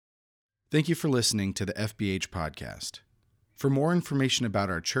Thank you for listening to the FBH podcast. For more information about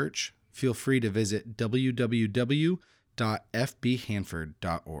our church, feel free to visit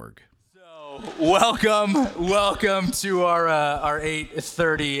www.fbhanford.org. Welcome to our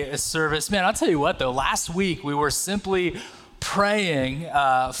 8:30 service. Man, I'll tell you what though, last week we were simply praying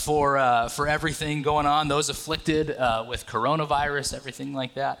for everything going on, those afflicted with coronavirus, everything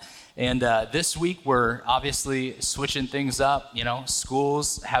like that. And this week we're obviously switching things up. You know,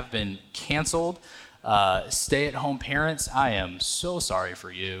 schools have been canceled. Stay-at-home parents, I am so sorry for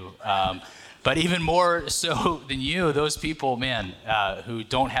you. But even more so than you, those people, man, who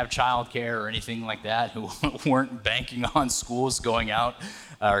don't have childcare or anything like that, who weren't banking on schools going out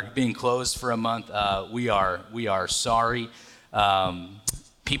or being closed for a month, we are sorry.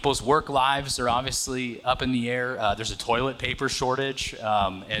 People's work lives are obviously up in the air. There's a toilet paper shortage,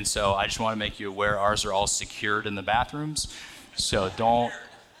 and so I just want to make you aware ours are all secured in the bathrooms. So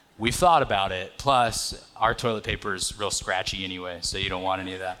we've thought about it. Plus, our toilet paper is real scratchy anyway, so you don't want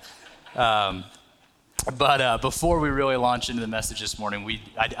any of that. But before we really launch into the message this morning,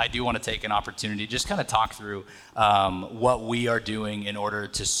 I do want to take an opportunity to just kind of talk through what we are doing in order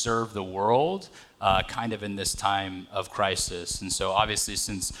to serve the world kind of in this time of crisis. And so obviously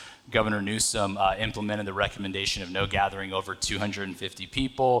since Governor Newsom implemented the recommendation of no gathering over 250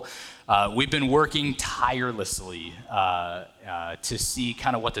 people, we've been working tirelessly to see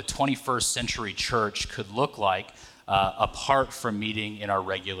kind of what the 21st century church could look like apart from meeting in our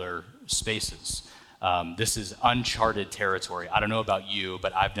regular spaces. This is uncharted territory. I don't know about you,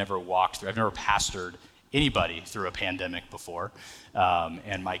 but I've never pastored anybody through a pandemic before.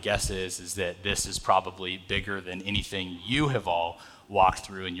 And my guess is that this is probably bigger than anything you have all walked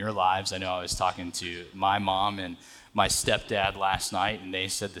through in your lives. I know I was talking to my mom and my stepdad last night, and they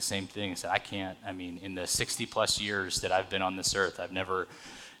said the same thing. They said, in the 60 plus years that I've been on this earth, I've never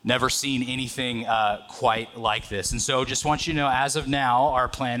seen anything quite like this. And so just want you to know, as of now, our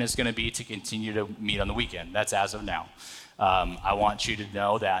plan is going to be to continue to meet on the weekend. That's as of now. I want you to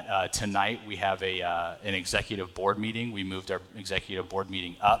know that tonight we have an executive board meeting. We moved our executive board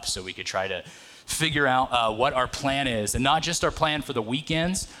meeting up so we could try to figure out what our plan is. And not just our plan for the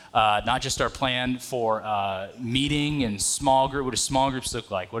weekends, not just our plan for meeting and small group. What do small groups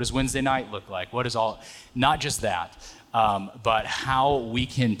look like? What does Wednesday night look like? Not just that. But how we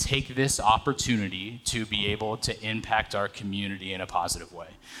can take this opportunity to be able to impact our community in a positive way.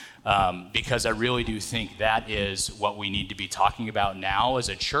 Because I really do think that is what we need to be talking about now as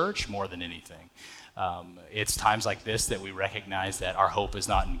a church more than anything. It's times like this that we recognize that our hope is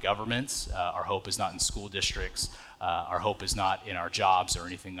not in governments, our hope is not in school districts, our hope is not in our jobs or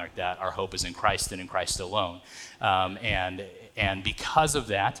anything like that. Our hope is in Christ and in Christ alone. And because of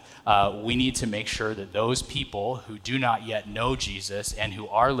that, we need to make sure that those people who do not yet know Jesus and who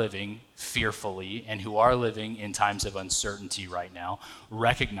are living fearfully and who are living in times of uncertainty right now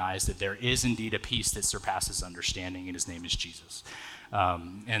recognize that there is indeed a peace that surpasses understanding, and his name is Jesus.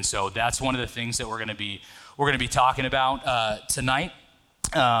 And so that's one of the things that we're going to be talking about tonight.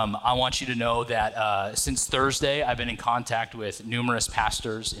 I want you to know that since Thursday, I've been in contact with numerous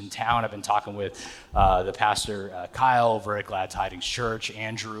pastors in town. I've been talking with the pastor Kyle over at Glad Tidings Church,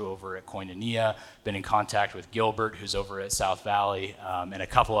 Andrew over at Koinonia, been in contact with Gilbert, who's over at South Valley, and a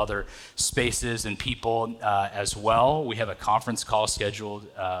couple other spaces and people as well. We have a conference call scheduled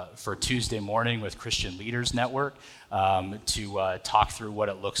for Tuesday morning with Christian Leaders Network to talk through what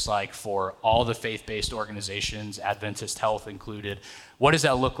it looks like for all the faith-based organizations, Adventist Health included. What does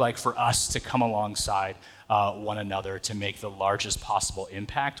that look like for us to come alongside one another to make the largest possible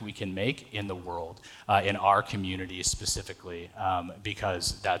impact we can make in the world, in our community specifically,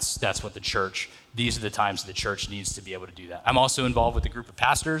 because that's what the church, these are the times the church needs to be able to do that. I'm also involved with a group of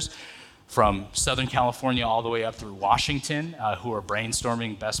pastors from Southern California all the way up through Washington, who are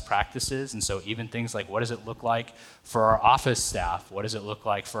brainstorming best practices. And so even things like, what does it look like for our office staff? What does it look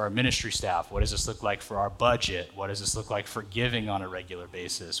like for our ministry staff? What does this look like for our budget? What does this look like for giving on a regular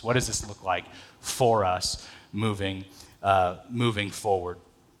basis? What does this look like for us moving forward?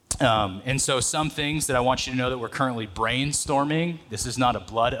 And so some things that I want you to know that we're currently brainstorming, this is not a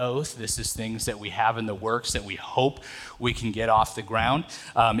blood oath, this is things that we have in the works that we hope we can get off the ground,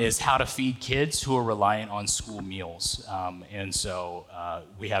 is how to feed kids who are reliant on school meals. And so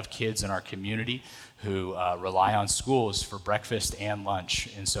we have kids in our community who rely on schools for breakfast and lunch.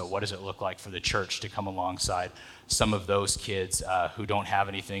 And so what does it look like for the church to come alongside some of those kids who don't have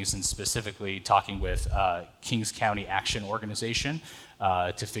any things, and specifically talking with Kings County Action Organization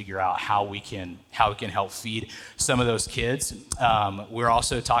to figure out how we can help feed some of those kids. We're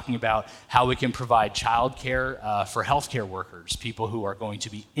also talking about how we can provide childcare for healthcare workers, people who are going to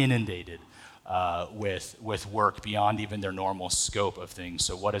be inundated with work beyond even their normal scope of things.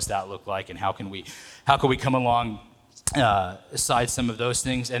 So what does that look like, and how can we come along aside some of those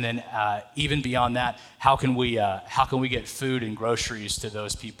things, and then even beyond that, how can we get food and groceries to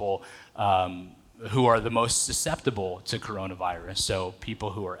those people who are the most susceptible to coronavirus? So people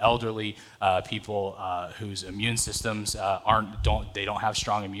who are elderly, people whose immune systems don't have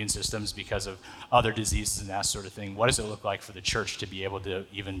strong immune systems because of other diseases and that sort of thing. What does it look like for the church to be able to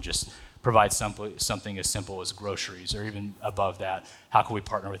even just provide something as simple as groceries, or even above that, how can we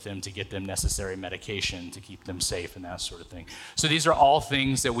partner with them to get them necessary medication to keep them safe and that sort of thing? So these are all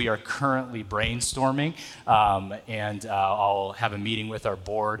things that we are currently brainstorming, and I'll have a meeting with our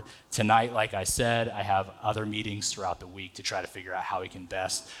board tonight. Like I said, I have other meetings throughout the week to try to figure out how we can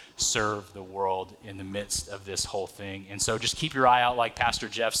best serve the world in the midst of this whole thing. And so just keep your eye out, like Pastor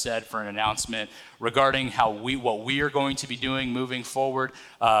Jeff said, for an announcement regarding what we are going to be doing moving forward,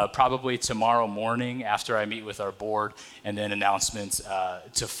 probably tomorrow morning after I meet with our board, and then announcements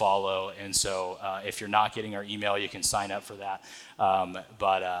to follow. And so if you're not getting our email, you can sign up for that.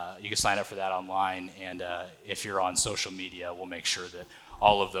 But you can sign up for that online. And if you're on social media, we'll make sure that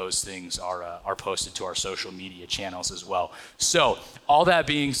all of those things are posted to our social media channels as well. So all that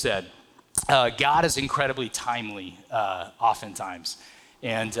being said, God is incredibly timely oftentimes.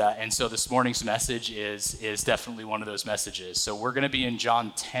 And so this morning's message is definitely one of those messages. So we're going to be in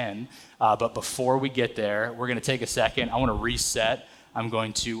John 10, but before we get there, we're going to take a second. I want to reset. I'm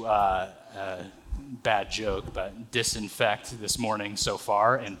going to, bad joke, but disinfect this morning so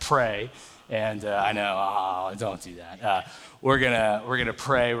far and pray. And I know, don't do that. We're gonna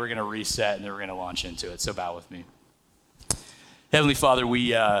pray, we're gonna reset, and then we're gonna launch into it. So bow with me. Heavenly Father,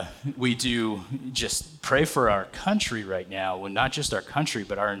 we do just pray for our country right now. Well, not just our country,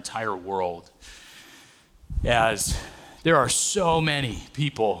 but our entire world. As there are so many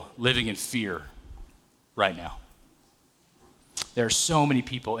people living in fear right now. There are so many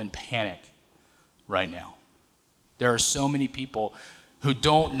people in panic right now. There are so many people who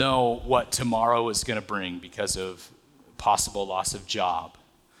don't know what tomorrow is going to bring because of possible loss of job,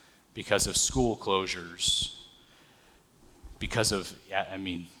 because of school closures, because of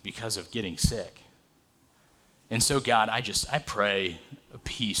getting sick. And so, God, I pray a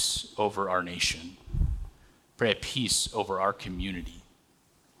peace over our nation, pray a peace over our community,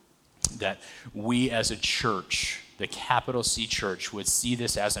 that we as a church, the capital C church, would see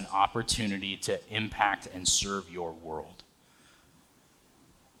this as an opportunity to impact and serve your world.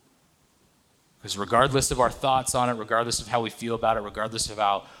 Because regardless of our thoughts on it, regardless of how we feel about it, regardless of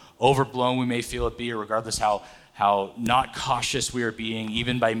how overblown we may feel it be, or regardless how not cautious we are being,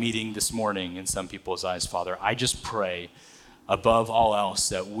 even by meeting this morning in some people's eyes, Father, I just pray above all else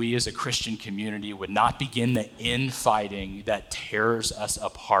that we as a Christian community would not begin the infighting that tears us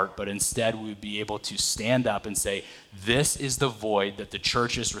apart, but instead we would be able to stand up and say, this is the void that the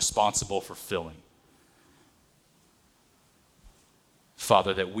church is responsible for filling.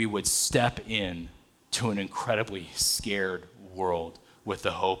 Father, that we would step in to an incredibly scared world with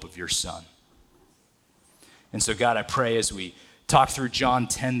the hope of your Son. And so, God, I pray as we talk through John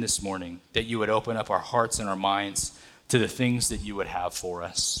 10 this morning, that you would open up our hearts and our minds to the things that you would have for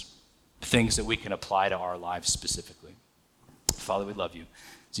us, things that we can apply to our lives specifically. Father, we love you.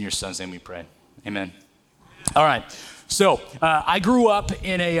 It's in your Son's name we pray. Amen. All right. So I grew up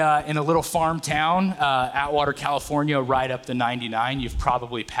in a little farm town, Atwater, California, right up the 99. You've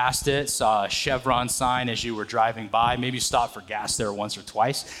probably passed it, saw a Chevron sign as you were driving by. Maybe you stopped for gas there once or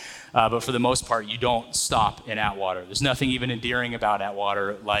twice. But for the most part, you don't stop in Atwater. There's nothing even endearing about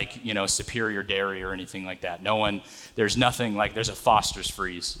Atwater, like, Superior Dairy or anything like that. There's nothing like, there's a Foster's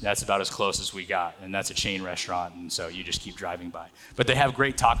Freeze. That's about as close as we got, and that's a chain restaurant, and so you just keep driving by. But they have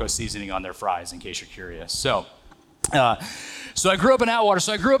great taco seasoning on their fries, in case you're curious. So I grew up in Atwater.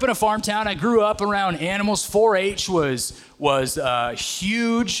 So I grew up in a farm town. I grew up around animals. 4-H was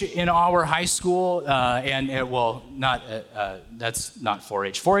huge in our high school, that's not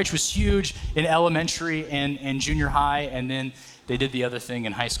 4-H. 4-H was huge in elementary and junior high, and then they did the other thing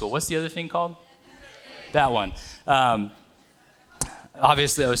in high school. What's the other thing called? That one.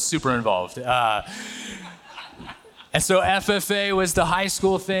 Obviously, I was super involved. And so FFA was the high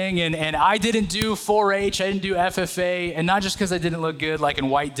school thing, and I didn't do 4-H, I didn't do FFA, and not just because I didn't look good like in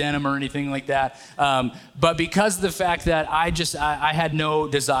white denim or anything like that, but because of the fact that I had no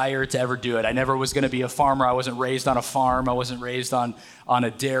desire to ever do it. I never was going to be a farmer. I wasn't raised on a farm. I wasn't raised on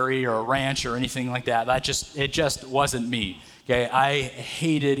a dairy or a ranch or anything like that. It just wasn't me. Okay, I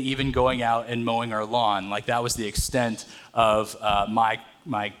hated even going out and mowing our lawn. Like that was the extent of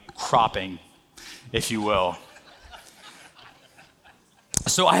my cropping, if you will.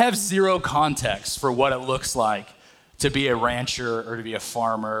 So I have zero context for what it looks like to be a rancher or to be a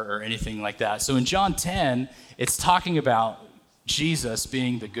farmer or anything like that. So in John 10, it's talking about Jesus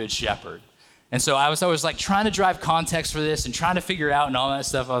being the good shepherd. And so I was always like trying to drive context for this and trying to figure out and all that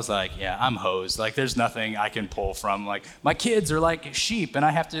stuff. I was like, yeah, I'm hosed. Like there's nothing I can pull from. Like my kids are like sheep and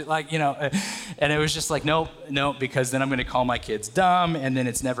I have to and it was just like, nope, because then I'm going to call my kids dumb and then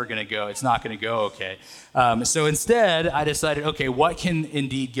it's never going to go. It's not going to go okay. So instead I decided, okay, what can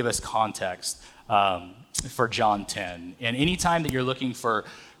indeed give us context for John 10? And anytime that you're looking for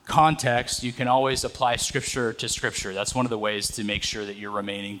context, you can always apply scripture to scripture. That's one of the ways to make sure that you're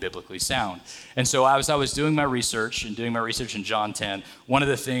remaining biblically sound. And so as I was doing my research in John 10, one of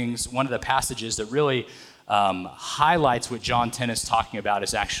the passages that really highlights what John 10 is talking about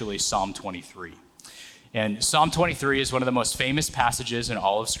is actually Psalm 23. And Psalm 23 is one of the most famous passages in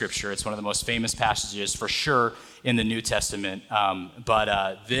all of Scripture. It's one of the most famous passages for sure in the New Testament.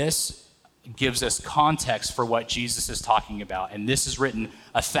 But this gives us context for what Jesus is talking about. And this is written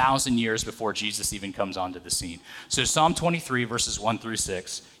 1,000 years before Jesus even comes onto the scene. So Psalm 23, verses 1 through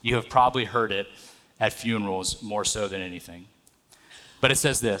 6, you have probably heard it at funerals more so than anything. But it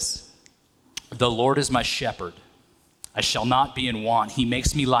says this: "The Lord is my shepherd. I shall not be in want. He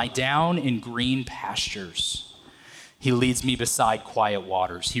makes me lie down in green pastures. He leads me beside quiet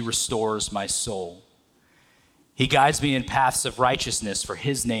waters. He restores my soul. He guides me in paths of righteousness for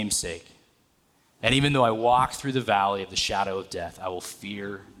his name's sake. And even though I walk through the valley of the shadow of death, I will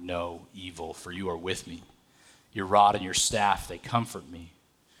fear no evil, for you are with me. Your rod and your staff, they comfort me.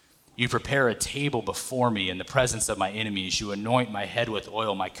 You prepare a table before me in the presence of my enemies. You anoint my head with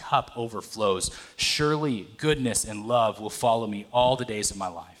oil. My cup overflows. Surely goodness and love will follow me all the days of my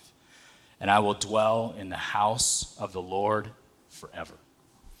life, and I will dwell in the house of the Lord forever."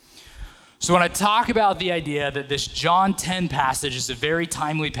 So when I talk about the idea that this John 10 passage is a very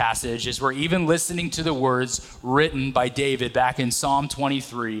timely passage, as we're even listening to the words written by David back in Psalm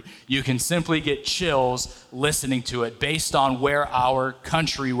 23, you can simply get chills listening to it based on where our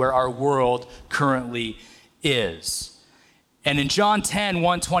country, where our world currently is. And in John 10,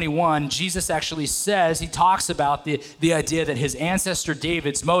 1:21, Jesus actually says, he talks about the idea that his ancestor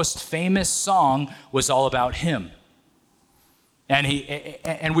David's most famous song was all about him.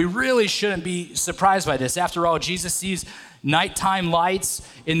 And we really shouldn't be surprised by this. After all, Jesus sees nighttime lights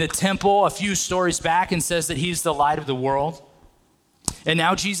in the temple a few stories back and says that he's the light of the world. And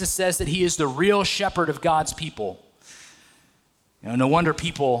now Jesus says that he is the real shepherd of God's people. No wonder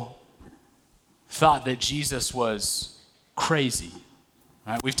people thought that Jesus was crazy.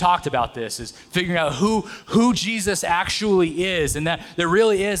 Right, we've talked about this, is figuring out who Jesus actually is, and that there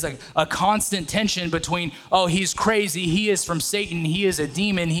really is a constant tension between, oh, he's crazy, he is from Satan, he is a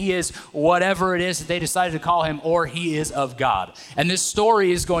demon, he is whatever it is that they decided to call him, or he is of God. And this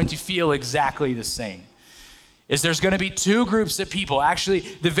story is going to feel exactly the same. There's going to be two groups of people. Actually,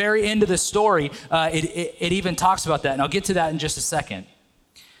 the very end of the story, it even talks about that, and I'll get to that in just a second.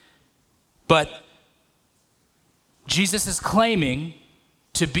 But Jesus is claiming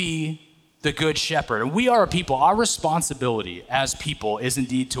to be the good shepherd. And we are a people. Our responsibility as people is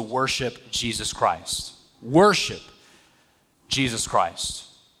indeed to worship Jesus Christ. Worship Jesus Christ.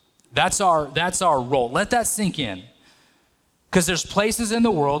 That's our role. Let that sink in. Because there's places in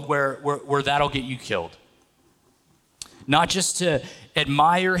the world where that'll get you killed. Not just to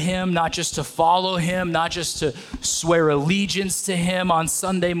admire him, not just to follow him, not just to swear allegiance to him on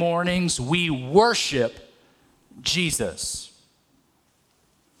Sunday mornings. We worship Jesus.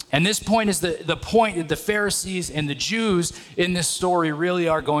 And this point is the point that the Pharisees and the Jews in this story really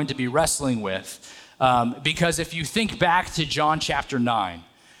are going to be wrestling with. Because if you think back to John chapter 9,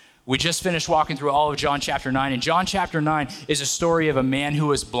 we just finished walking through all of John chapter 9, and John chapter 9 is a story of a man who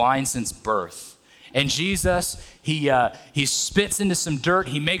was blind since birth. And Jesus, he spits into some dirt,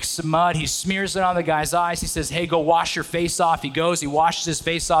 he makes some mud, he smears it on the guy's eyes, he says, hey, go wash your face off. He goes, he washes his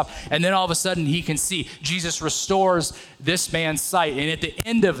face off, and then all of a sudden he can see. Jesus restores this man's sight. And at the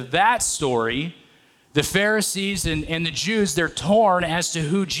end of that story, the Pharisees and the Jews, they're torn as to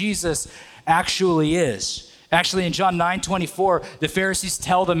who Jesus actually is. Actually, in John 9:24, the Pharisees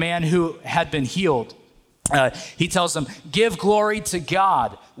tell the man who had been healed, He tells them, give glory to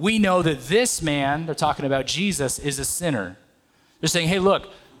God. We know that this man, they're talking about Jesus, is a sinner. They're saying, hey,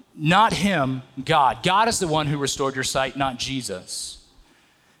 look, not him, God. God is the one who restored your sight, not Jesus.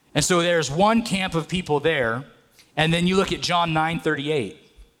 And so there's one camp of people there. And then you look at John 9:38.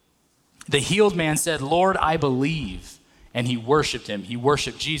 The healed man said, Lord, I believe. And he worshiped him. He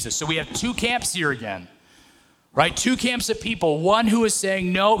worshiped Jesus. So we have two camps here again. Right? Two camps of people. One who is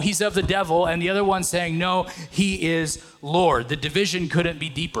saying, no, he's of the devil, and the other one saying, no, he is Lord. The division couldn't be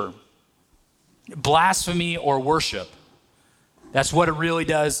deeper. Blasphemy or worship. That's what it really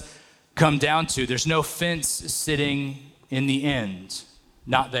does come down to. There's no fence sitting in the end.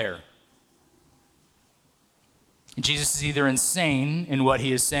 Not there. Jesus is either insane in what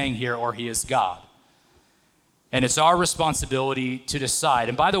he is saying here, or he is God. And it's our responsibility to decide.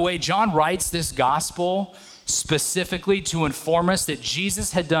 And by the way, John writes this gospel specifically to inform us that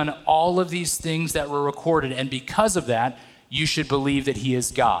Jesus had done all of these things that were recorded, and because of that, you should believe that he is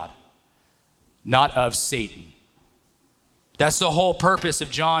God, not of Satan. That's the whole purpose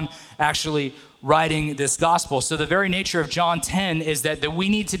of John actually writing this gospel. So the very nature of John 10 is that we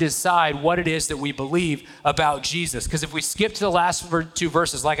need to decide what it is that we believe about Jesus. Because if we skip to the last two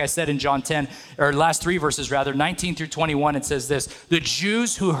verses, like I said in John 10, or last three verses rather, 19 through 21, it says this: the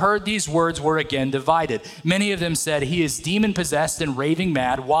Jews who heard these words were again divided. Many of them said, he is demon-possessed and raving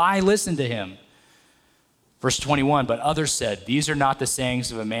mad. Why listen to him? Verse 21, but others said, these are not the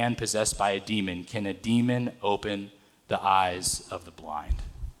sayings of a man possessed by a demon. Can a demon open the eyes of the blind?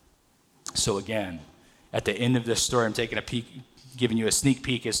 So again, at the end of this story, I'm taking a peek, giving you a sneak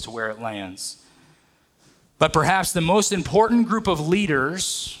peek as to where it lands. But perhaps the most important group of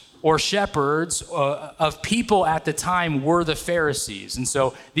leaders or shepherds of people at the time were the Pharisees. And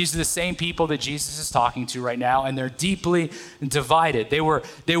so these are the same people that Jesus is talking to right now, and they're deeply divided. They were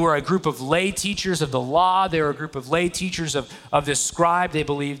a group of lay teachers of the law. They were a group of lay teachers of the scribe. They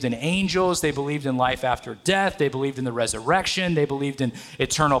believed in angels. They believed in life after death. They believed in the resurrection. They believed in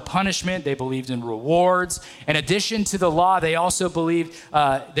eternal punishment. They believed in rewards. In addition to the law, they also believed,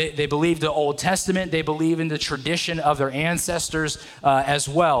 they believed the Old Testament. They believe in the tradition of their ancestors as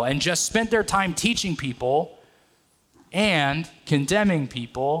well, and just spent their time teaching people and condemning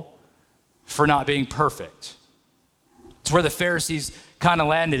people for not being perfect. It's where the Pharisees kind of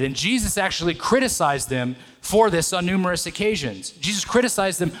landed. And Jesus actually criticized them for this on numerous occasions. Jesus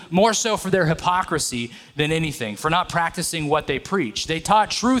criticized them more so for their hypocrisy than anything, for not practicing what they preached. They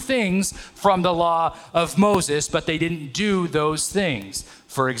taught true things from the law of Moses, but they didn't do those things.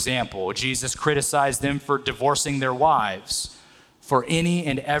 For example, Jesus criticized them for divorcing their wives for any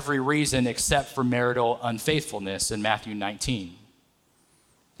and every reason except for marital unfaithfulness in Matthew 19.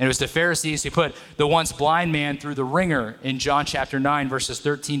 And it was the Pharisees who put the once blind man through the ringer in John chapter 9, verses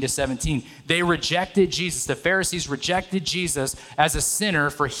 13 to 17. They rejected Jesus. The Pharisees rejected Jesus as a sinner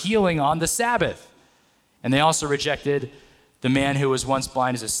for healing on the Sabbath. And they also rejected the man who was once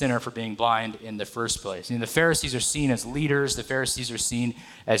blind as a sinner for being blind in the first place. And the Pharisees are seen as leaders. The Pharisees are seen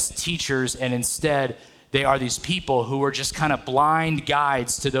as teachers. And instead, they are these people who are just kind of blind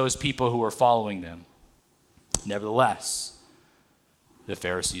guides to those people who are following them. Nevertheless, the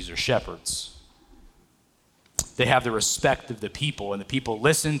Pharisees are shepherds. They have the respect of the people, and the people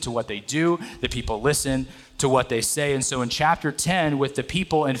listen to what they do. The people listen to what they say. And so in chapter 10, with the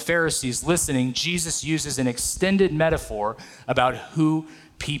people and Pharisees listening, Jesus uses an extended metaphor about who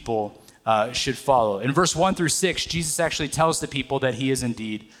people should follow. In verse 1 through 6, Jesus actually tells the people that he is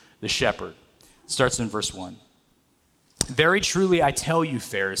indeed the shepherd. Starts in verse 1. Very truly I tell you,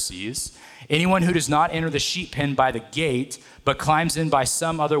 Pharisees, anyone who does not enter the sheep pen by the gate, but climbs in by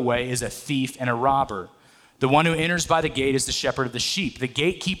some other way, is a thief and a robber. The one who enters by the gate is the shepherd of the sheep. The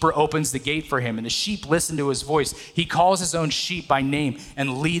gatekeeper opens the gate for him, and the sheep listen to his voice. He calls his own sheep by name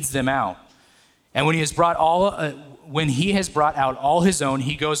and leads them out. And when he has brought out all his own,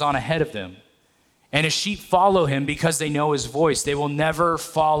 he goes on ahead of them. And his sheep follow him because they know his voice. They will never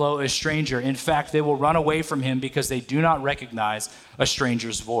follow a stranger. In fact, they will run away from him because they do not recognize a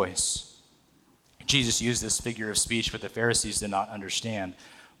stranger's voice. Jesus used this figure of speech, but the Pharisees did not understand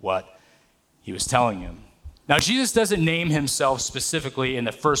what he was telling them. Now, Jesus doesn't name himself specifically in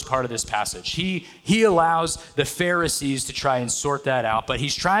the first part of this passage. He allows the Pharisees to try and sort that out, but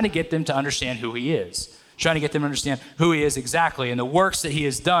he's trying to get them to understand who he is. Trying to get them to understand who he is exactly. And the works that he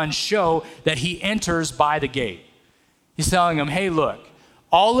has done show that he enters by the gate. He's telling them, hey, look,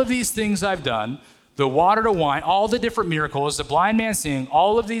 all of these things I've done, the water to wine, all the different miracles, the blind man seeing,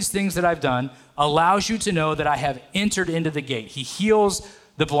 all of these things that I've done allows you to know that I have entered into the gate. He heals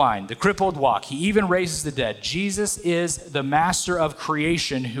the blind, the crippled walk. He even raises the dead. Jesus is the master of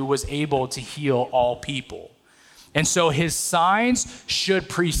creation who was able to heal all people. And so his signs should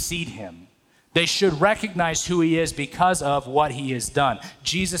precede him. They should recognize who he is because of what he has done.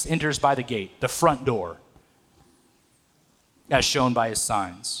 Jesus enters by the gate, the front door, as shown by his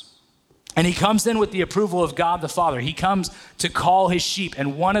signs. And he comes in with the approval of God the Father. He comes to call his sheep,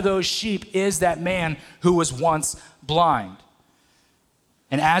 and one of those sheep is that man who was once blind.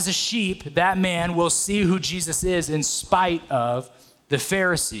 And as a sheep, that man will see who Jesus is in spite of the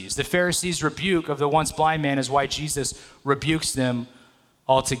Pharisees. The Pharisees' rebuke of the once blind man is why Jesus rebukes them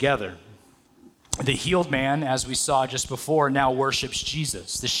altogether. The healed man, as we saw just before, now worships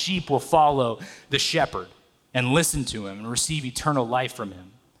Jesus. The sheep will follow the shepherd and listen to him and receive eternal life from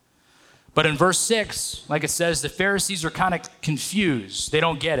him. But in verse 6, like it says, the Pharisees are kind of confused. They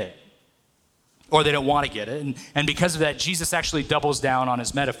don't get it, or they don't want to get it. And because of that, Jesus actually doubles down on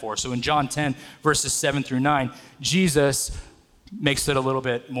his metaphor. So in John 10, verses 7 through 9, Jesus makes it a little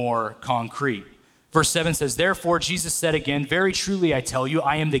bit more concrete. Verse 7 says, "Therefore Jesus said again, very truly I tell you,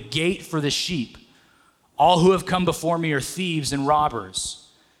 I am the gate for the sheep. All who have come before me are thieves and robbers,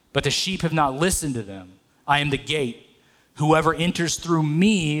 but the sheep have not listened to them. I am the gate. Whoever enters through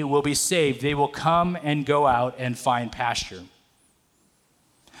me will be saved. They will come and go out and find pasture."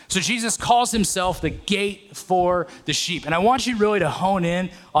 So Jesus calls himself the gate for the sheep. And I want you really to hone in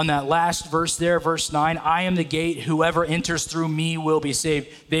on that last verse there, verse 9. I am the gate. Whoever enters through me will be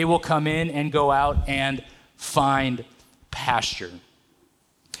saved. They will come in and go out and find pasture.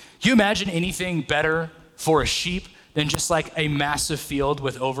 Can you imagine anything better for a sheep than just like a massive field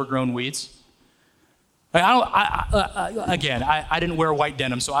with overgrown weeds? Like, I didn't wear white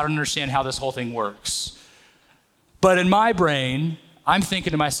denim, so I don't understand how this whole thing works. But in my brain, I'm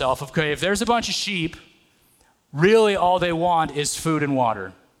thinking to myself, okay, if there's a bunch of sheep, really all they want is food and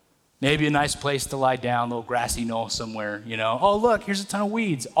water. Maybe a nice place to lie down, a little grassy knoll somewhere, you know. Oh, look, here's a ton of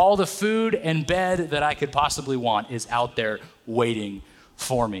weeds. All the food and bed that I could possibly want is out there waiting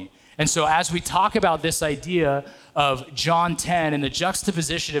for me. And so as we talk about this idea of John 10 and the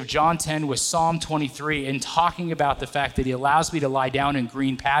juxtaposition of John 10 with Psalm 23 and talking about the fact that he allows me to lie down in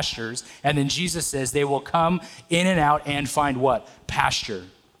green pastures, and then Jesus says they will come in and out and find what? Pasture,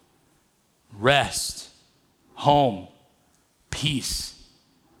 rest, home, peace.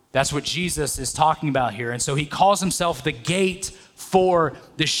 That's what Jesus is talking about here. And so he calls himself the gate for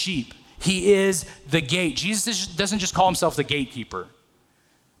the sheep. He is the gate. Jesus doesn't just call himself the gatekeeper.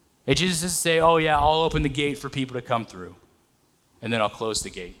 Jesus doesn't say, oh yeah, I'll open the gate for people to come through, and then I'll close the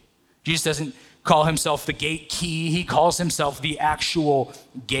gate. Jesus doesn't call himself the gate key. He calls himself the actual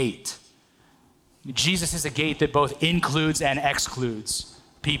gate. Jesus is a gate that both includes and excludes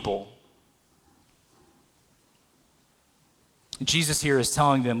people. Jesus here is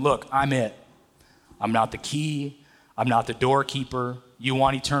telling them, look, I'm it. I'm not the key. I'm not the doorkeeper. You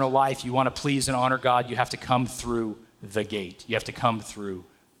want eternal life. You want to please and honor God. You have to come through the gate. You have to come through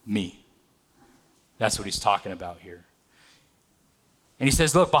me. That's what he's talking about here. And he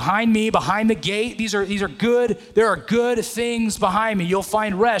says, look, behind me, behind the gate, these are good, there are good things behind me. You'll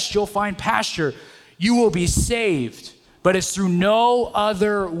find rest, you'll find pasture. You will be saved, but it's through no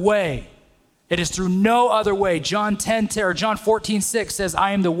other way. It is through no other way. John 14:6 says,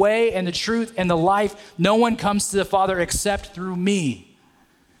 I am the way and the truth and the life. No one comes to the Father except through me.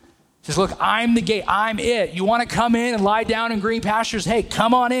 He says, look, I'm the gate. I'm it. You want to come in and lie down in green pastures? Hey,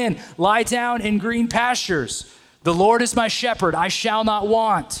 come on in. Lie down in green pastures. The Lord is my shepherd. I shall not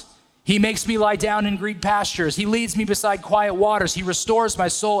want. He makes me lie down in green pastures. He leads me beside quiet waters. He restores my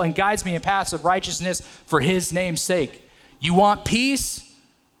soul and guides me in paths of righteousness for his name's sake. You want peace?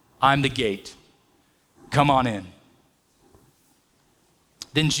 I'm the gate. Come on in.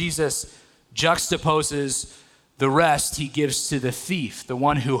 Then Jesus juxtaposes the rest he gives to the thief, the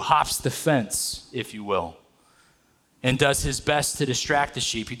one who hops the fence, if you will, and does his best to distract the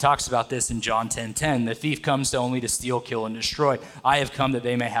sheep. He talks about this in John 10:10. The thief comes only to steal, kill, and destroy. I have come that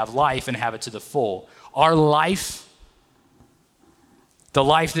they may have life and have it to the full. Our life, the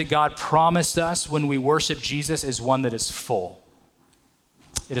life that God promised us when we worship Jesus, is one that is full.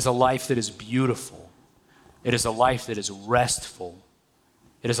 It is a life that is beautiful. It is a life that is restful.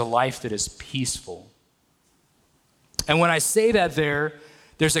 It is a life that is peaceful. And when I say that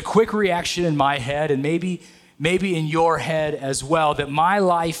there's a quick reaction in my head, and maybe in your head as well, that my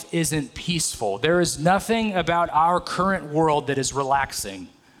life isn't peaceful. There is nothing about our current world that is relaxing.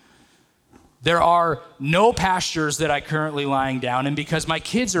 There are no pastures that I currently lying down in because my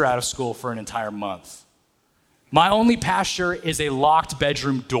kids are out of school for an entire month. My only pasture is a locked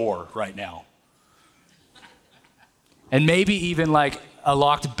bedroom door right now. And maybe even like a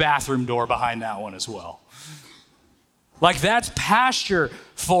locked bathroom door behind that one as well. Like that's pasture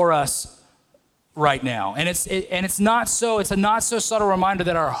for us right now. And it's a not so subtle reminder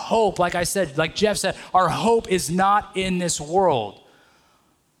that our hope, like I said, like Jeff said, our hope is not in this world.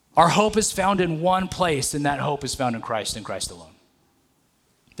 Our hope is found in one place, and that hope is found in Christ and Christ alone.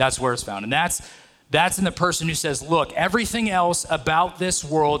 That's where it's found. And that's in the person who says, look, everything else about this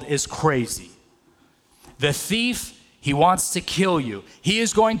world is crazy. The thief, he wants to kill you. He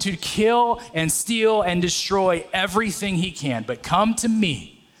is going to kill and steal and destroy everything he can. But come to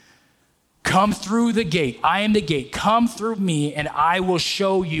me. Come through the gate. I am the gate. Come through me, and I will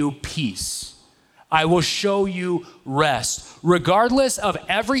show you peace. I will show you rest, regardless of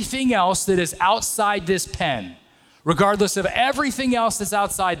everything else that is outside this pen, regardless of everything else that's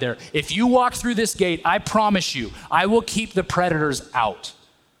outside there. If you walk through this gate, I promise you, I will keep the predators out.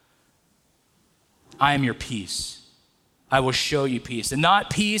 I am your peace. I will show you peace. And not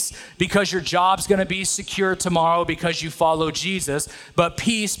peace because your job's going to be secure tomorrow because you follow Jesus, but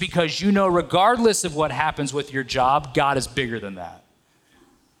peace because you know regardless of what happens with your job, God is bigger than that.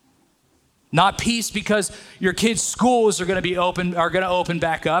 Not peace because your kids' schools are going to open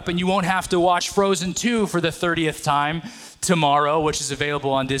back up and you won't have to watch Frozen 2 for the 30th time tomorrow, which is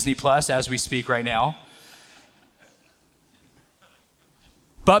available on Disney Plus as we speak right now.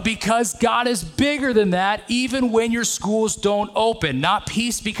 But because God is bigger than that, even when your schools don't open. Not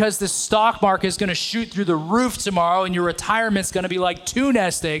peace because the stock market is going to shoot through the roof tomorrow and your retirement's going to be like 2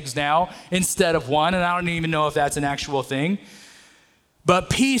 nest eggs now instead of 1, and I don't even know if that's an actual thing.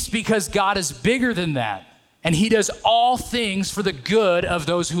 But peace because God is bigger than that, and he does all things for the good of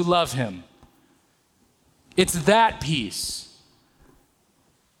those who love him. It's that peace.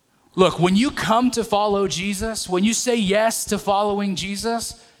 Look, when you come to follow Jesus, when you say yes to following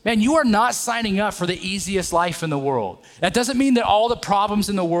Jesus, man, you are not signing up for the easiest life in the world. That doesn't mean that all the problems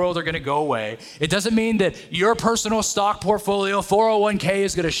in the world are going to go away. It doesn't mean that your personal stock portfolio, 401k,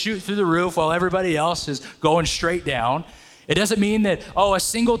 is going to shoot through the roof while everybody else is going straight down. It doesn't mean that, a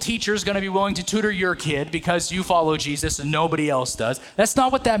single teacher is going to be willing to tutor your kid because you follow Jesus and nobody else does. That's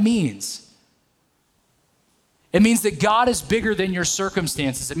not what that means. It means that God is bigger than your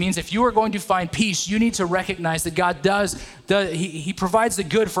circumstances. It means if you are going to find peace, you need to recognize that God He provides the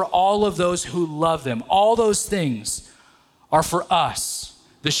good for all of those who love them. All those things are for us.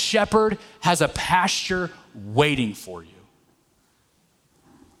 The shepherd has a pasture waiting for you.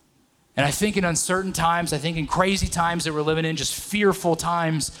 And I think in uncertain times, I think in crazy times that we're living in, just fearful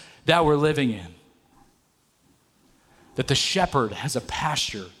times that we're living in, that the shepherd has a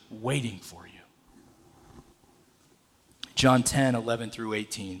pasture waiting for you. John 10, 11 through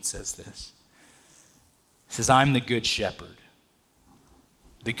 18 says this. It says, I'm the good shepherd.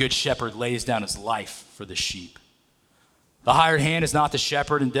 The good shepherd lays down his life for the sheep. The hired hand is not the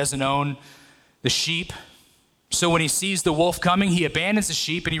shepherd and doesn't own the sheep. So when he sees the wolf coming, he abandons the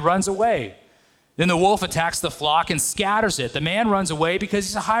sheep and he runs away. Then the wolf attacks the flock and scatters it. The man runs away because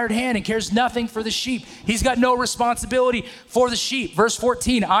he's a hired hand and cares nothing for the sheep. He's got no responsibility for the sheep. Verse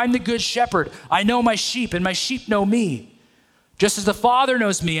 14, I'm the good shepherd. I know my sheep and my sheep know me. Just as the Father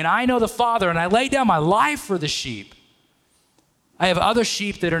knows me and I know the Father, and I lay down my life for the sheep. I have other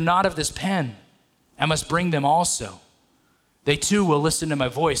sheep that are not of this pen. I must bring them also. They too will listen to my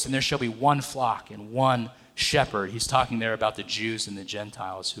voice, and there shall be one flock and one shepherd. He's talking there about the Jews and the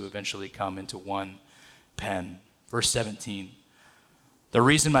Gentiles who eventually come into one pen. Verse 17, the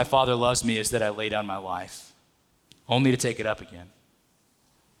reason my Father loves me is that I lay down my life, only to take it up again.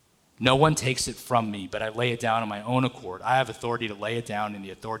 No one takes it from me, but I lay it down on my own accord. I have authority to lay it down and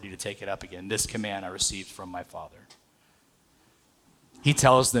the authority to take it up again. This command I received from my Father. He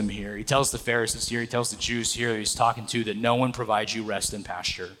tells them here, he tells the Pharisees here, he tells the Jews here he's talking to that no one provides you rest and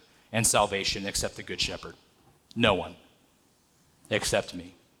pasture and salvation except the good shepherd. No one. Except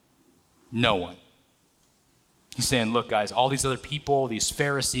me. No one. He's saying, look, guys, all these other people, these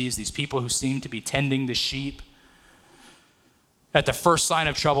Pharisees, these people who seem to be tending the sheep, at the first sign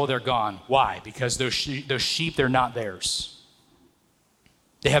of trouble, they're gone. Why? Because those sheep, they're not theirs.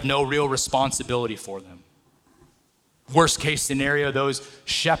 They have no real responsibility for them. Worst case scenario, those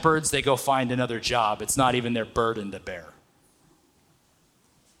shepherds, they go find another job. It's not even their burden to bear.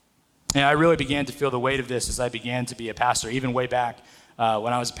 And I really began to feel the weight of this as I began to be a pastor, even way back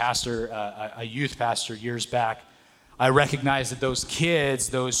when I was a pastor, a youth pastor years back. I recognized that those kids,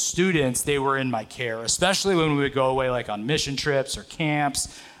 those students, they were in my care, especially when we would go away like on mission trips or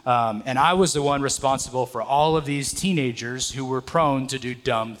camps. And I was the one responsible for all of these teenagers who were prone to do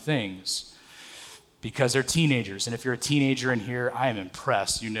dumb things because they're teenagers. And if you're a teenager in here, I am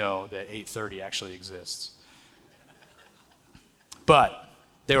impressed you know that 8:30 actually exists. but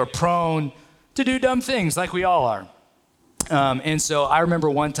they were prone to do dumb things like we all are. And so I remember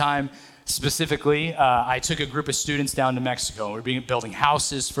one time specifically, I took a group of students down to Mexico. We were building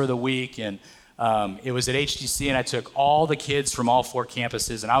houses for the week, and it was at HTC, and I took all the kids from all 4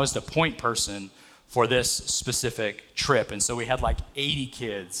 campuses, and I was the point person for this specific trip. And so we had like 80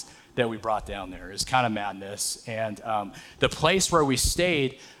 kids that we brought down there. It was kind of madness. And the place where we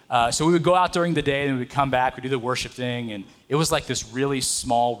stayed, so we would go out during the day, and we would come back, we'd do the worship thing, and it was like this really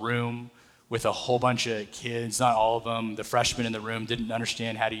small room with a whole bunch of kids, not all of them. The freshmen in the room didn't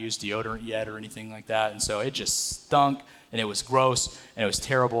understand how to use deodorant yet or anything like that. And so it just stunk, and it was gross, and it was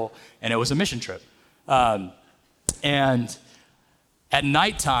terrible, and it was a mission trip. And at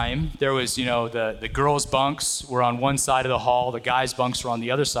nighttime, there was, the girls' bunks were on one side of the hall, the guys' bunks were on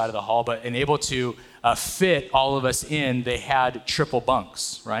the other side of the hall, but able to fit all of us in, they had triple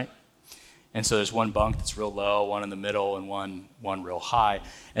bunks, right? And so there's one bunk that's real low, one in the middle, and one real high.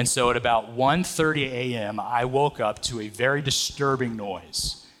 And so at about 1:30 a.m., I woke up to a very disturbing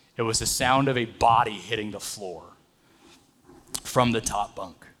noise. It was the sound of a body hitting the floor from the top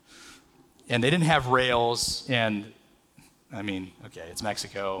bunk. And they didn't have rails, and it's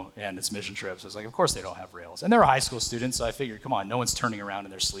Mexico, and it's mission trips. So it's like, of course they don't have rails. And they're high school students, so I figured, come on, no one's turning around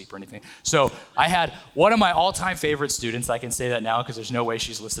in their sleep or anything. So I had one of my all-time favorite students, I can say that now because there's no way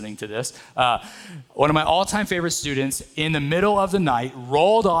she's listening to this. One of my all-time favorite students, in the middle of the night,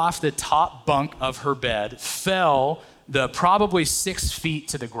 rolled off the top bunk of her bed, fell probably 6 feet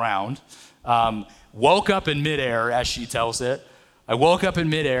to the ground, woke up in midair, as she tells it. I woke up in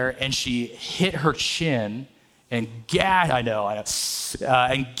midair, and she hit her chin and gashed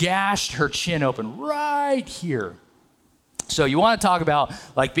her chin open right here. So you want to talk about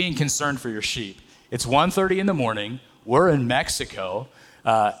like being concerned for your sheep. It's 1:30 in the morning. We're in Mexico,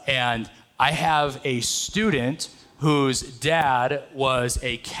 and I have a student whose dad was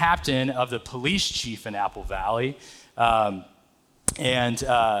a captain of the police chief in Apple Valley, and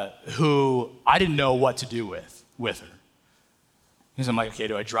who I didn't know what to do with her. Because I'm like, okay,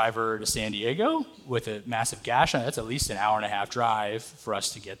 do I drive her to San Diego with a massive gash? That's at least an hour and a half drive for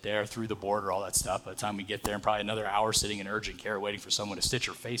us to get there, through the border, all that stuff. By the time we get there, and probably another hour sitting in urgent care waiting for someone to stitch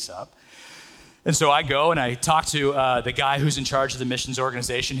her face up. And so I go and I talk to the guy who's in charge of the missions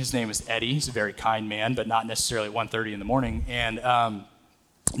organization. His name is Eddie. He's a very kind man, but not necessarily at 1:30 in the morning. And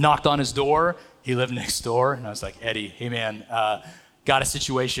knocked on his door. He lived next door. And I was like, Eddie, hey man, got a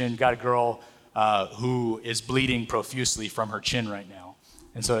situation, got a girl who is bleeding profusely from her chin right now.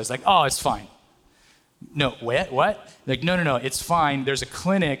 And so I was like, oh, it's fine. No, what? Like, no, it's fine. There's a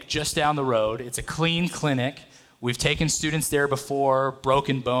clinic just down the road. It's a clean clinic. We've taken students there before,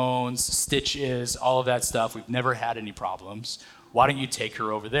 broken bones, stitches, all of that stuff. We've never had any problems. Why don't you take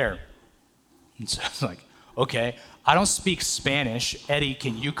her over there? And so I was like, okay, I don't speak Spanish. Eddie,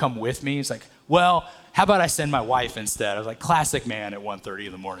 can you come with me? He's like, well, how about I send my wife instead? I was like, classic man at 1:30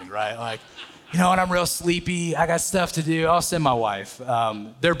 in the morning, right? Like, you know what, I'm real sleepy. I got stuff to do. I'll send my wife.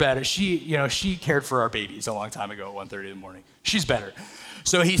 They're better. She cared for our babies a long time ago at 1:30 in the morning. She's better.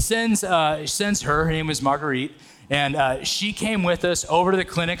 So he sends her. Her name was Marguerite. And she came with us over to the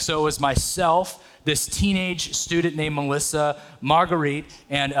clinic. So it was myself, this teenage student named Melissa, Marguerite,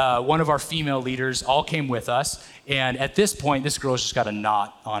 and one of our female leaders all came with us. And at this point, this girl's just got a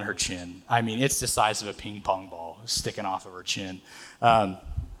knot on her chin. I mean, it's the size of a ping pong ball sticking off of her chin.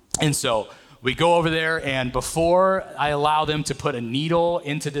 And so we go over there, and before I allow them to put a needle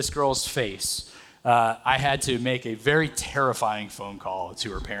into this girl's face, I had to make a very terrifying phone call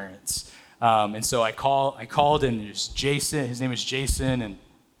to her parents. And so I called, and there's Jason. His name is Jason,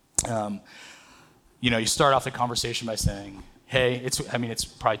 and you start off the conversation by saying, "Hey, it's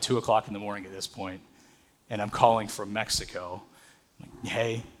probably 2:00 in the morning at this point, and I'm calling from Mexico.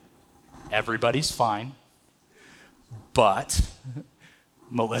 Hey, everybody's fine, but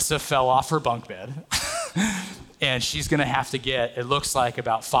Melissa fell off her bunk bed, and she's going to have to get, it looks like,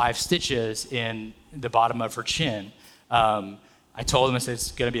 about 5 stitches in the bottom of her chin." I told him, I said,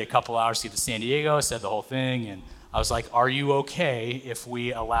 it's going to be a couple hours to get to San Diego. I said the whole thing, and I was like, are you okay if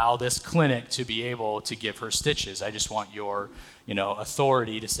we allow this clinic to be able to give her stitches? I just want your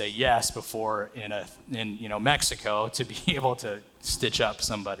authority to say yes before in Mexico to be able to stitch up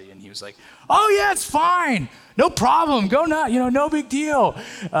somebody. And he was like, oh yeah, it's fine. No problem. Go nuts. No big deal.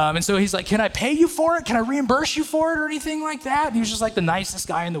 And so he's like, can I pay you for it? Can I reimburse you for it or anything like that? And he was just like the nicest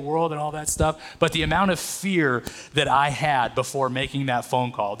guy in the world and all that stuff. But the amount of fear that I had before making that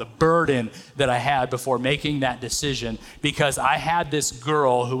phone call, the burden that I had before making that decision, because I had this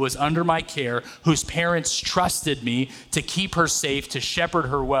girl who was under my care, whose parents trusted me to keep her safe, to shepherd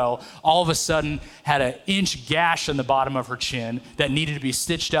her well, all of a sudden had an inch gash on the bottom of her chin that needed to be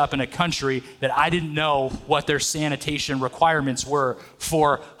stitched up in a country that I didn't know what their sanitation requirements were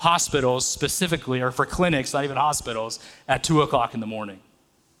for hospitals specifically, or for clinics, not even hospitals, at 2 o'clock in the morning.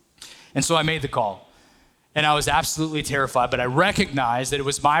 And so I made the call. And I was absolutely terrified, but I recognized that it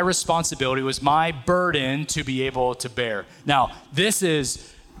was my responsibility, it was my burden to be able to bear. Now, this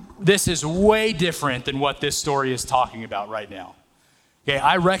is way different than what this story is talking about right now. Okay,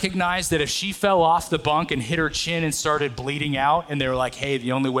 I recognize that if she fell off the bunk and hit her chin and started bleeding out, and they were like, hey,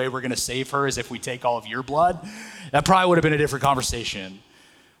 the only way we're gonna save her is if we take all of your blood, that probably would have been a different conversation,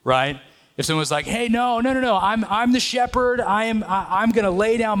 right? If someone was like, hey, no, I'm the shepherd, I'm gonna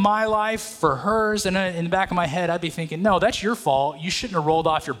lay down my life for hers, and in the back of my head, I'd be thinking, no, that's your fault. You shouldn't have rolled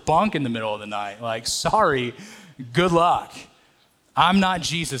off your bunk in the middle of the night. Like, sorry, good luck. I'm not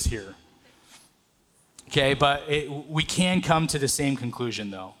Jesus here. Okay, but we can come to the same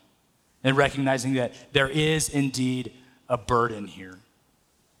conclusion though, in recognizing that there is indeed a burden here.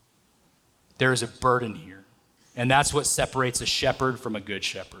 There is a burden here, and that's what separates a shepherd from a good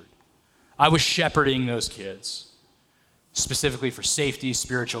shepherd. I was shepherding those kids, specifically for safety,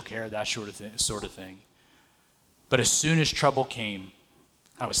 spiritual care, that sort of thing. But as soon as trouble came,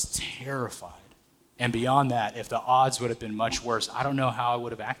 I was terrified. And beyond that, if the odds would have been much worse, I don't know how I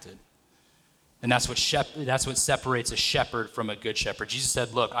would have acted. And that's what separates a shepherd from a good shepherd. Jesus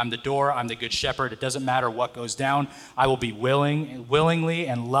said, look, I'm the door, I'm the good shepherd. It doesn't matter what goes down. I will be willingly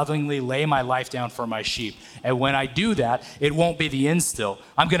and lovingly lay my life down for my sheep. And when I do that, it won't be the end still.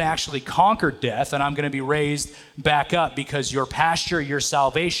 I'm going to actually conquer death, and I'm going to be raised back up because your pasture, your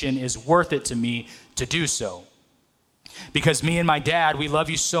salvation is worth it to me to do so. Because me and my dad, we love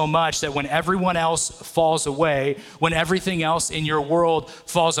you so much that when everyone else falls away, when everything else in your world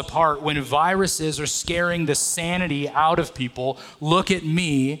falls apart, when viruses are scaring the sanity out of people, look at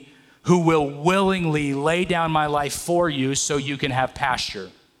me who will willingly lay down my life for you so you can have pasture,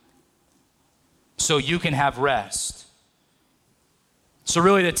 so you can have rest. So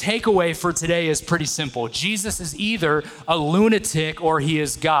really the takeaway for today is pretty simple. Jesus is either a lunatic or he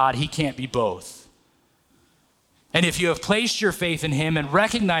is God. He can't be both. And if you have placed your faith in him and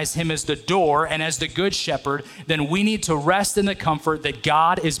recognize him as the door and as the good shepherd, then we need to rest in the comfort that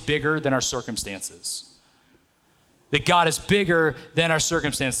God is bigger than our circumstances. That God is bigger than our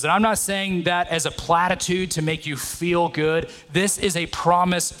circumstances. And I'm not saying that as a platitude to make you feel good. This is a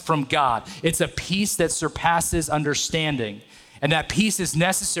promise from God. It's a peace that surpasses understanding. And that peace is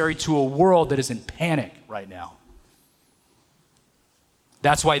necessary to a world that is in panic right now.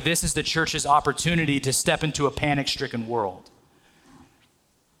 That's why this is the church's opportunity to step into a panic-stricken world.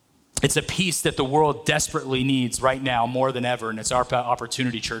 It's a peace that the world desperately needs right now more than ever, and it's our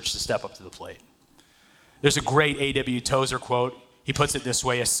opportunity, church, to step up to the plate. There's a great A.W. Tozer quote. He puts it this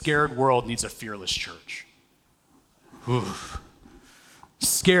way: a scared world needs a fearless church.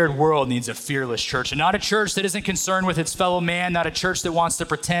 Scared world needs a fearless church, and not a church that isn't concerned with its fellow man, not a church that wants to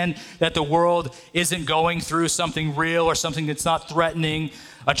pretend that the world isn't going through something real or something that's not threatening.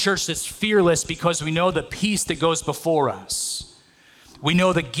 A church that's fearless because we know the peace that goes before us. We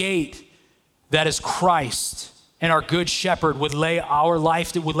know the gate that is Christ, and our good shepherd would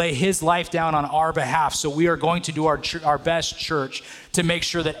lay his life down on our behalf. So we are going to do our best, church, to make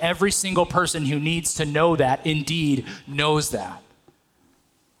sure that every single person who needs to know that indeed knows that.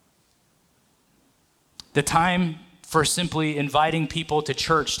 The time for simply inviting people to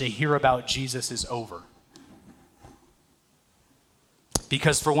church to hear about Jesus is over.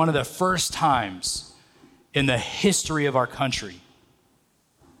 Because for one of the first times in the history of our country,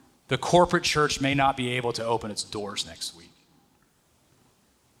 the corporate church may not be able to open its doors next week.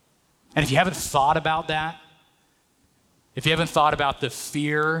 And if you haven't thought about that, if you haven't thought about the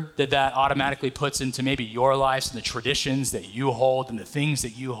fear that automatically puts into maybe your lives and the traditions that you hold and the things that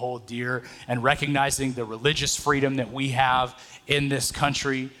you hold dear, and recognizing the religious freedom that we have in this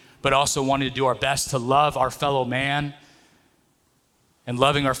country, but also wanting to do our best to love our fellow man. And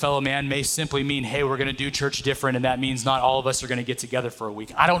loving our fellow man may simply mean, hey, we're going to do church different, and that means not all of us are going to get together for a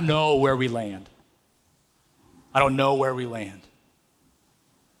week. I don't know where we land.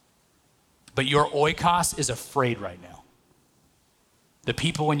 But your oikos is afraid right now. The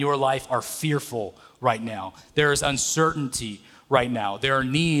people in your life are fearful right now. There is uncertainty right now. There are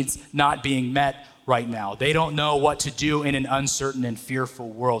needs not being met right now. They don't know what to do in an uncertain and fearful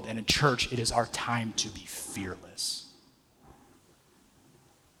world. And in church, it is our time to be fearless.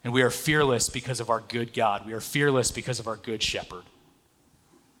 And we are fearless because of our good God. We are fearless because of our good shepherd.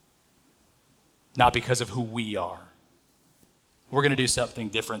 Not because of who we are. We're going to do something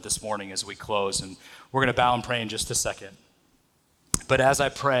different this morning as we close. And we're going to bow and pray in just a second. But as I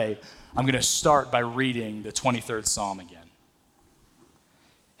pray, I'm going to start by reading the 23rd Psalm again.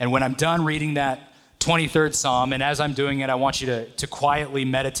 And when I'm done reading that 23rd Psalm, and as I'm doing it, I want you to quietly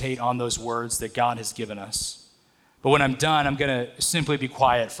meditate on those words that God has given us. But when I'm done, I'm going to simply be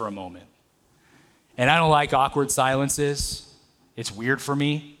quiet for a moment. And I don't like awkward silences. It's weird for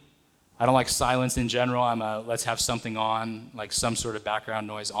me. I don't like silence in general. I'm a let's have something on, like some sort of background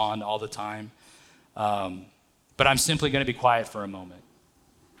noise on all the time. But I'm simply going to be quiet for a moment.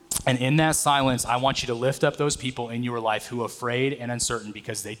 And in that silence, I want you to lift up those people in your life who are afraid and uncertain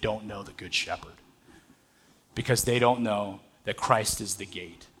because they don't know the Good Shepherd. Because they don't know that Christ is the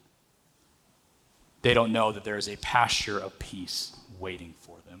gate. They don't know that there is a pasture of peace waiting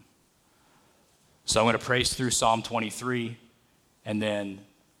for them. So I'm going to pray through Psalm 23, and then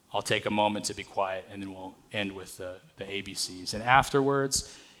I'll take a moment to be quiet, and then we'll end with the ABCs. And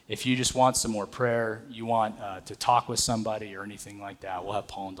afterwards, if you just want some more prayer, you want to talk with somebody or anything like that, we'll have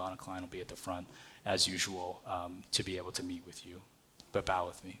Paul and Donna Klein will be at the front, as usual, to be able to meet with you. But bow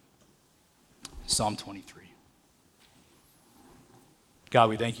with me. Psalm 23. God,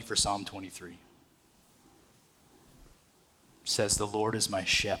 we thank you for Psalm 23. It says, the Lord is my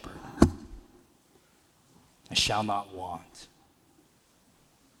shepherd. I shall not want.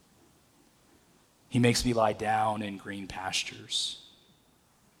 He makes me lie down in green pastures.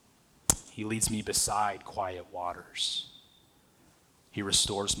 He leads me beside quiet waters. He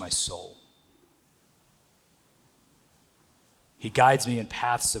restores my soul. He guides me in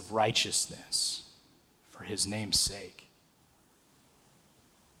paths of righteousness for his name's sake.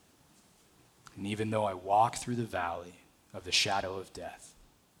 And even though I walk through the valley of the shadow of death,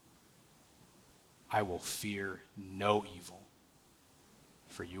 I will fear no evil,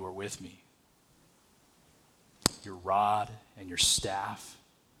 for you are with me. Your rod and your staff,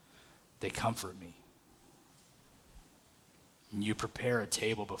 they comfort me. And you prepare a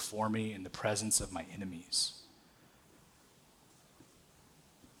table before me in the presence of my enemies.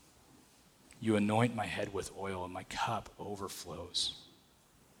 You anoint my head with oil, and my cup overflows.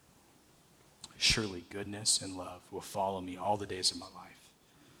 Surely goodness and love will follow me all the days of my life,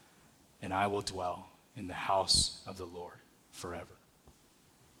 and I will dwell in the house of the Lord forever.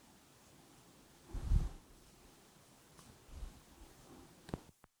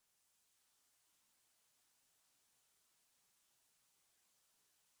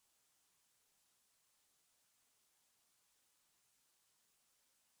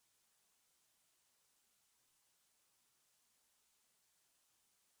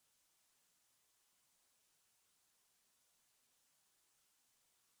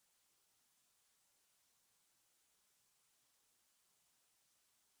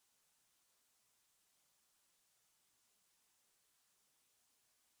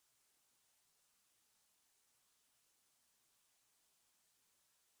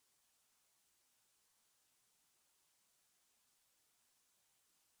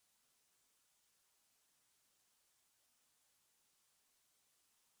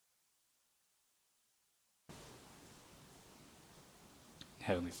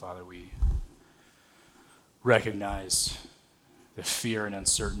 Heavenly Father, we recognize the fear and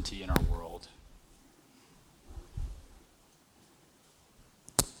uncertainty in our world.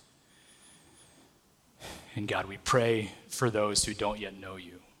 And God, we pray for those who don't yet know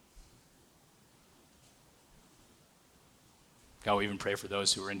you. God, we even pray for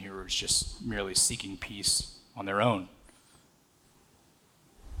those who are in here who are just merely seeking peace on their own.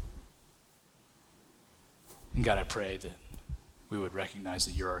 And God, I pray that we would recognize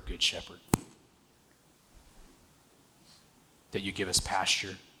that you're our good shepherd, that you give us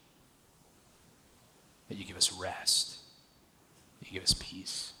pasture, that you give us rest, that you give us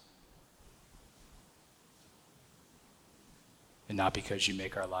peace. And not because you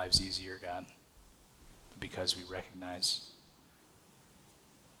make our lives easier, God, but because we recognize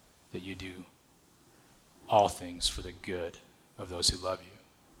that you do all things for the good of those who love you.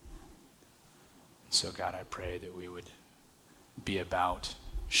 And so, God, I pray that we would be about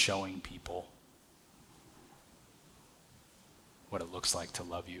showing people what it looks like to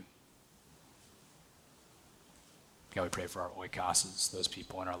love you. God, we pray for our oikoses, those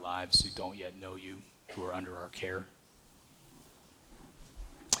people in our lives who don't yet know you, who are under our care.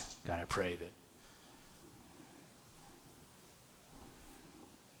 God, I pray that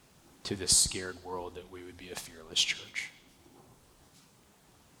to this scared world that we would be a fearless church.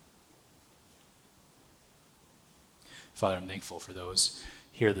 Father, I'm thankful for those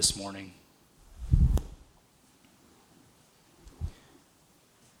here this morning.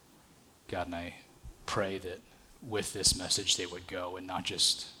 God, and I pray that with this message they would go and not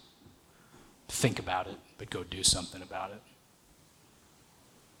just think about it, but go do something about it.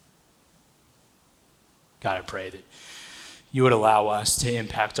 God, I pray that you would allow us to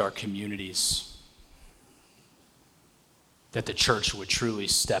impact our communities, that the church would truly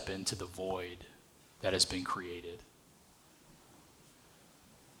step into the void that has been created,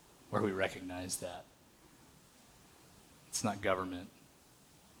 where we recognize that it's not government.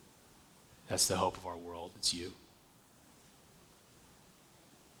 That's the hope of our world. It's you.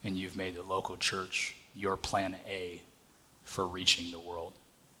 And you've made the local church your plan A for reaching the world.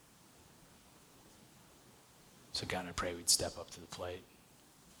 So God, I pray we'd step up to the plate.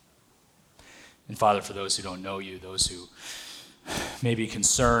 And Father, for those who don't know you, those who may be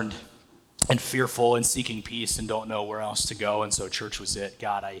concerned and fearful and seeking peace and don't know where else to go, and so church was it,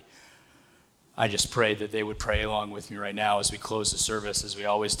 God, I just pray that they would pray along with me right now as we close the service, as we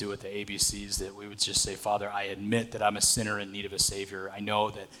always do with the ABCs, that we would just say, Father, I admit that I'm a sinner in need of a Savior. I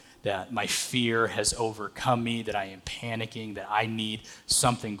know that my fear has overcome me, that I am panicking, that I need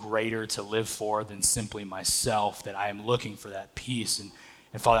something greater to live for than simply myself, that I am looking for that peace.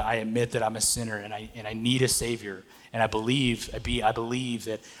 And Father, I admit that I'm a sinner and I need a Savior. And I believe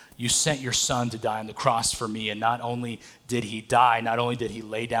that you sent your Son to die on the cross for me. And not only did he die, not only did he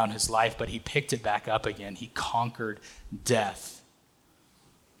lay down his life, but he picked it back up again. He conquered death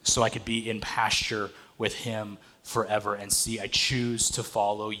so I could be in pasture with him forever. And see, I choose to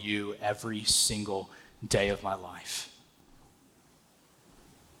follow you every single day of my life.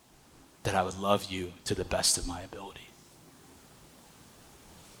 That I would love you to the best of my ability.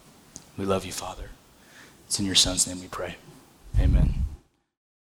 We love you, Father. It's in your Son's name we pray. Amen.